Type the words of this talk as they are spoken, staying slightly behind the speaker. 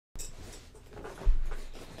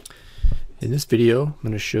In this video, I'm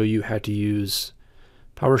going to show you how to use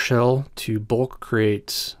PowerShell to bulk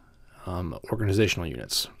create organizational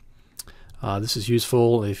units. This is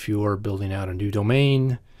useful if you are building out a new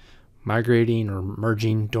domain, migrating or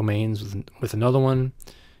merging domains with another one,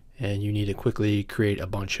 and you need to quickly create a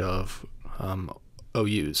bunch of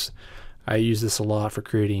OUs. I use this a lot for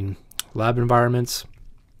creating lab environments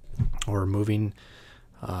or moving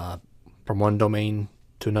from one domain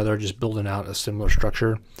to another, just building out a similar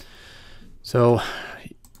structure. So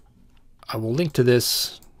I will link to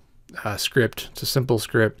this script. It's a simple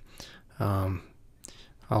script. I'll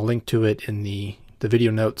link to it in the video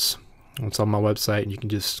notes. It's on my website, and you can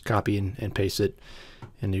just copy and paste it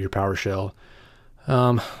into your PowerShell.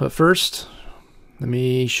 But first, let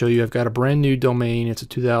me show you. I've got a brand new domain. It's a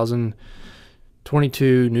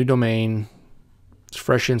 2022 new domain. It's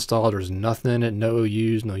fresh installed. There's nothing in it, no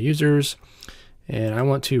OUs, no users. And I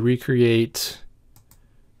want to recreate.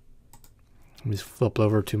 Let me flip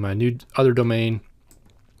over to my other domain.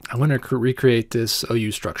 I want to recreate this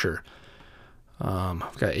OU structure.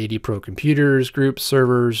 I've got 80 pro computers, groups,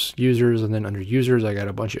 servers, users, and then under users I got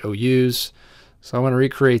a bunch of OUs. So I want to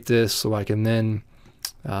recreate this so I can then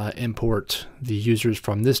import the users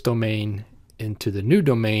from this domain into the new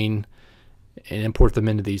domain and import them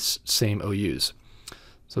into these same OUs.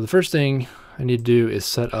 So the first thing I need to do is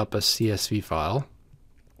set up a CSV file.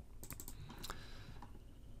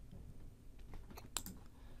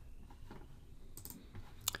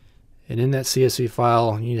 And in that CSV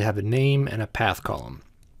file, you need to have a name and a path column.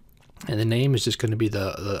 And the name is just going to be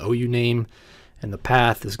the OU name, and the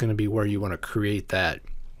path is going to be where you want to create that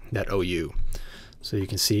OU. So you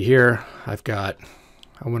can see here, I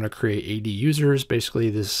want to create 80 users, basically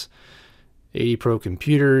this 80 pro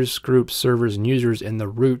computers, groups, servers, and users in the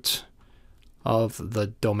root of the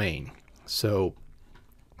domain. So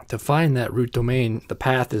to find that root domain, the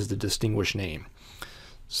path is the distinguished name.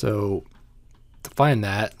 So to find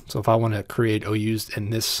that, so if I want to create OUs in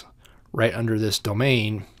this, right under this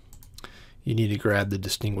domain, you need to grab the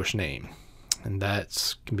distinguished name. And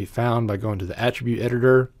that can be found by going to the attribute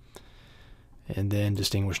editor and then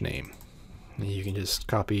distinguished name. And you can just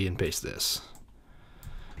copy and paste this.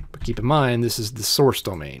 But keep in mind, this is the source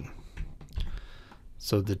domain.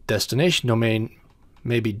 So the destination domain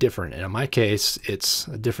may be different. And in my case, it's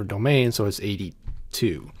a different domain, so it's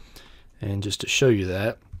 82. And just to show you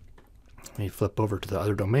that, let me flip over to the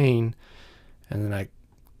other domain, and then I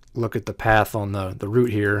look at the path on the root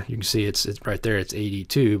here. You can see it's right there, it's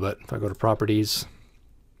 82, but if I go to properties,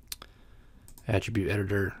 attribute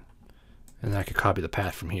editor, and then I could copy the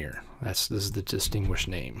path from here. This is the distinguished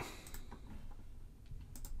name.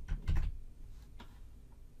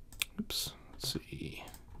 Oops, let's see.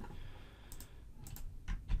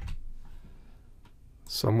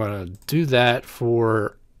 So I'm going to do that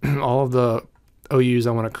for all of the OUs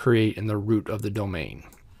I want to create in the root of the domain.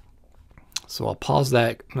 So I'll pause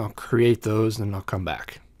that and I'll create those, and then I'll come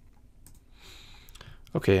back.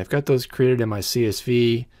 Okay, I've got those created in my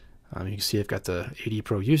CSV. You can see I've got the 80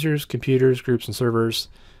 pro users, computers, groups, and servers,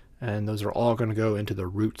 and those are all going to go into the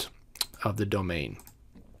root of the domain.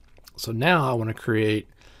 So now I want to create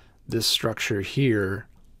this structure here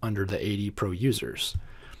under the 80 pro users.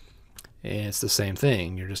 And it's the same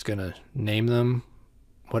thing. You're just going to name them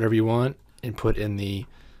whatever you want and put in the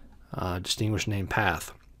distinguished name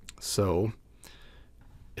path. So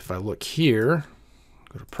if I look here,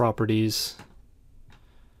 go to properties,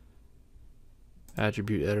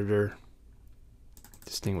 attribute editor,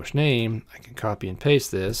 distinguished name, I can copy and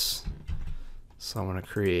paste this. So I'm going to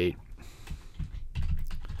create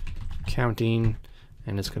counting,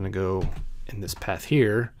 and it's going to go in this path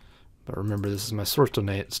here. But remember, this is my source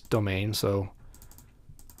domain, so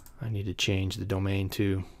I need to change the domain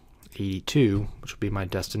to 82, which will be my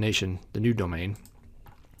destination, the new domain.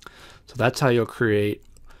 So that's how you'll create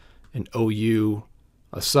an OU,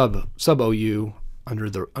 a sub OU under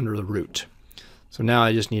the root. So now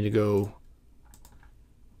I just need to go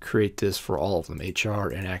create this for all of them, HR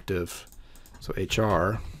and active. So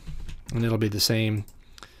HR, and it'll be the same.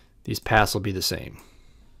 These paths will be the same.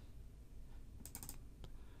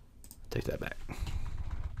 Take that back. It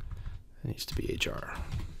needs to be HR.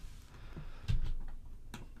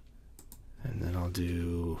 And then I'll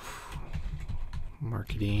do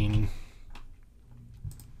marketing.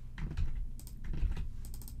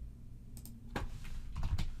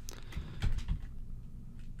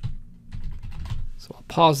 So I'll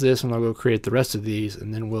pause this and I'll go create the rest of these,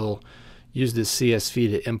 and then we'll use this CSV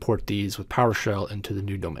to import these with PowerShell into the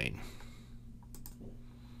new domain.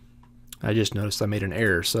 I just noticed I made an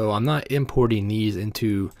error. So I'm not importing these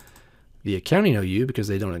into the accounting OU because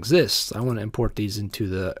they don't exist. I want to import these into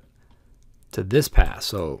the to this path.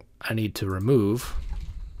 So I need to remove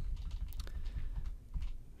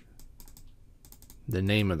the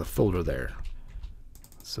name of the folder there.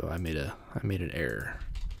 So I made an error.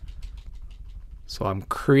 So I'm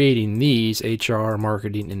creating these HR,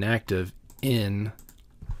 marketing, inactive in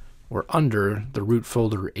or under the root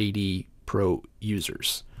folder AD Pro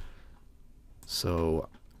users. So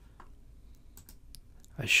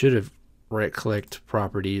I should have right-clicked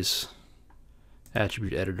properties,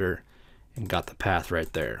 attribute editor, and got the path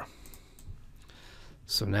right there.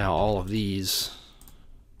 So now all of these,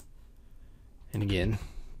 and again,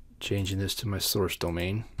 changing this to my source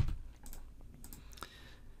domain.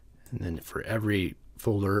 And then for every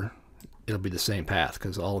folder, it'll be the same path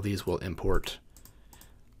because all of these will import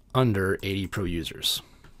under AD Pro users.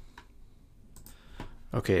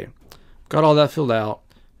 Okay, got all that filled out,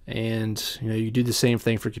 and you do the same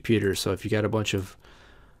thing for computers. So if you got a bunch of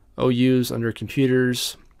OUs under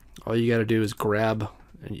computers, all you got to do is grab,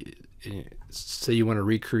 and say you want to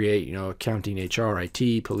recreate, accounting, HR,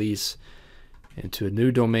 IT, police, into a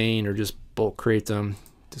new domain, or just bulk create them.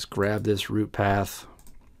 Just grab this root path.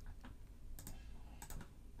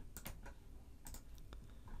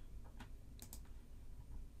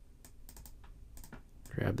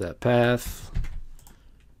 Grab that path,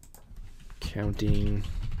 accounting.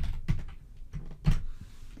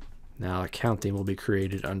 Now accounting will be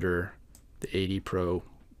created under the AD Pro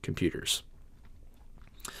computers.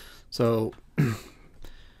 So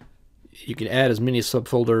you can add as many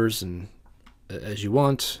subfolders and as you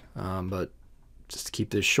want, but just to keep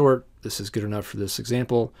this short, this is good enough for this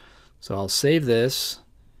example. So I'll save this,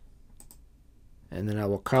 and then I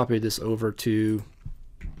will copy this over to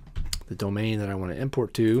the domain that I want to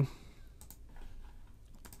import to.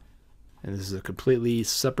 And this is a completely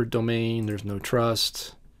separate domain. There's no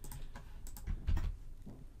trust.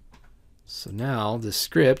 So now this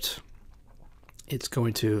script, it's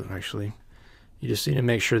going to actually, you just need to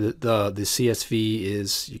make sure that the CSV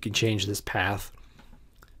is, you can change this path.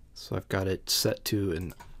 So I've got it set to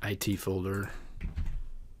an IT folder.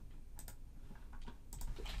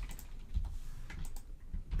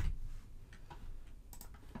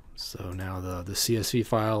 So now the CSV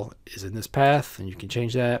file is in this path, and you can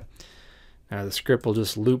change that. Now the script will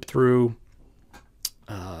just loop through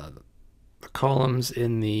the columns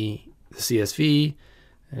in the CSV,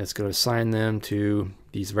 and it's going to assign them to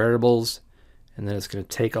these variables, and then it's going to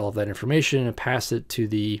take all of that information and pass it to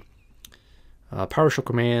the PowerShell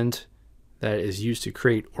command that is used to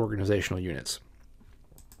create organizational units.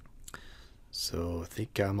 So I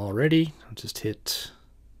think I'm all ready. I'll just hit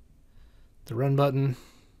the run button.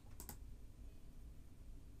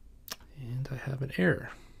 And I have an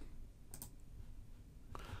error.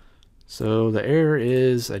 So the error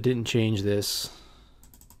is I didn't change this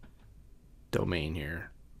domain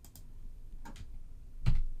here.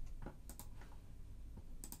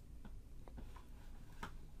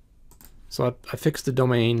 So I fixed the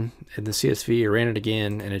domain in the CSV, I ran it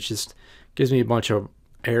again, and it just gives me a bunch of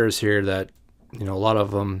errors here that, a lot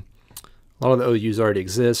of the OUs already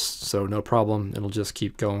exist, so no problem. It'll just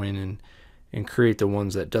keep going and create the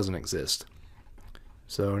ones that doesn't exist.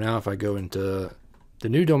 So now if I go into the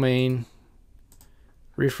new domain,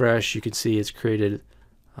 refresh, you can see it's created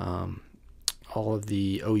all of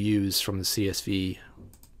the OUs from the CSV,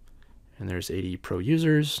 and there's AD Pro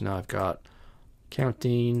users. Now I've got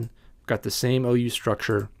accounting, I've got the same OU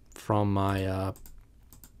structure from my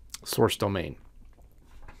source domain.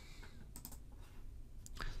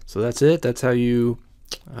 So that's it. That's how you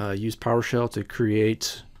use PowerShell to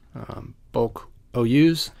create bulk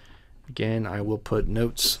OUs. Again, I will put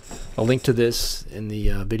notes, a link to this in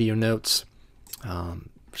the video notes.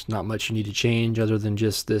 There's not much you need to change other than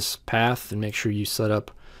just this path, and make sure you set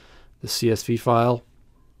up the CSV file.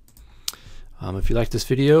 If you like this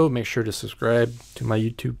video, make sure to subscribe to my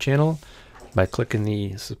YouTube channel by clicking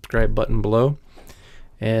the subscribe button below,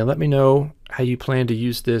 and let me know how you plan to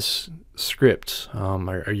use this script.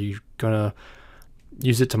 Are you gonna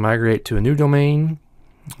use it to migrate to a new domain?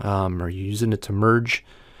 Are you using it to merge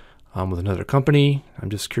with another company? I'm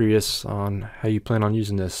just curious on how you plan on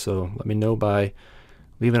using this, so let me know by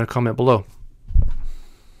leaving a comment below.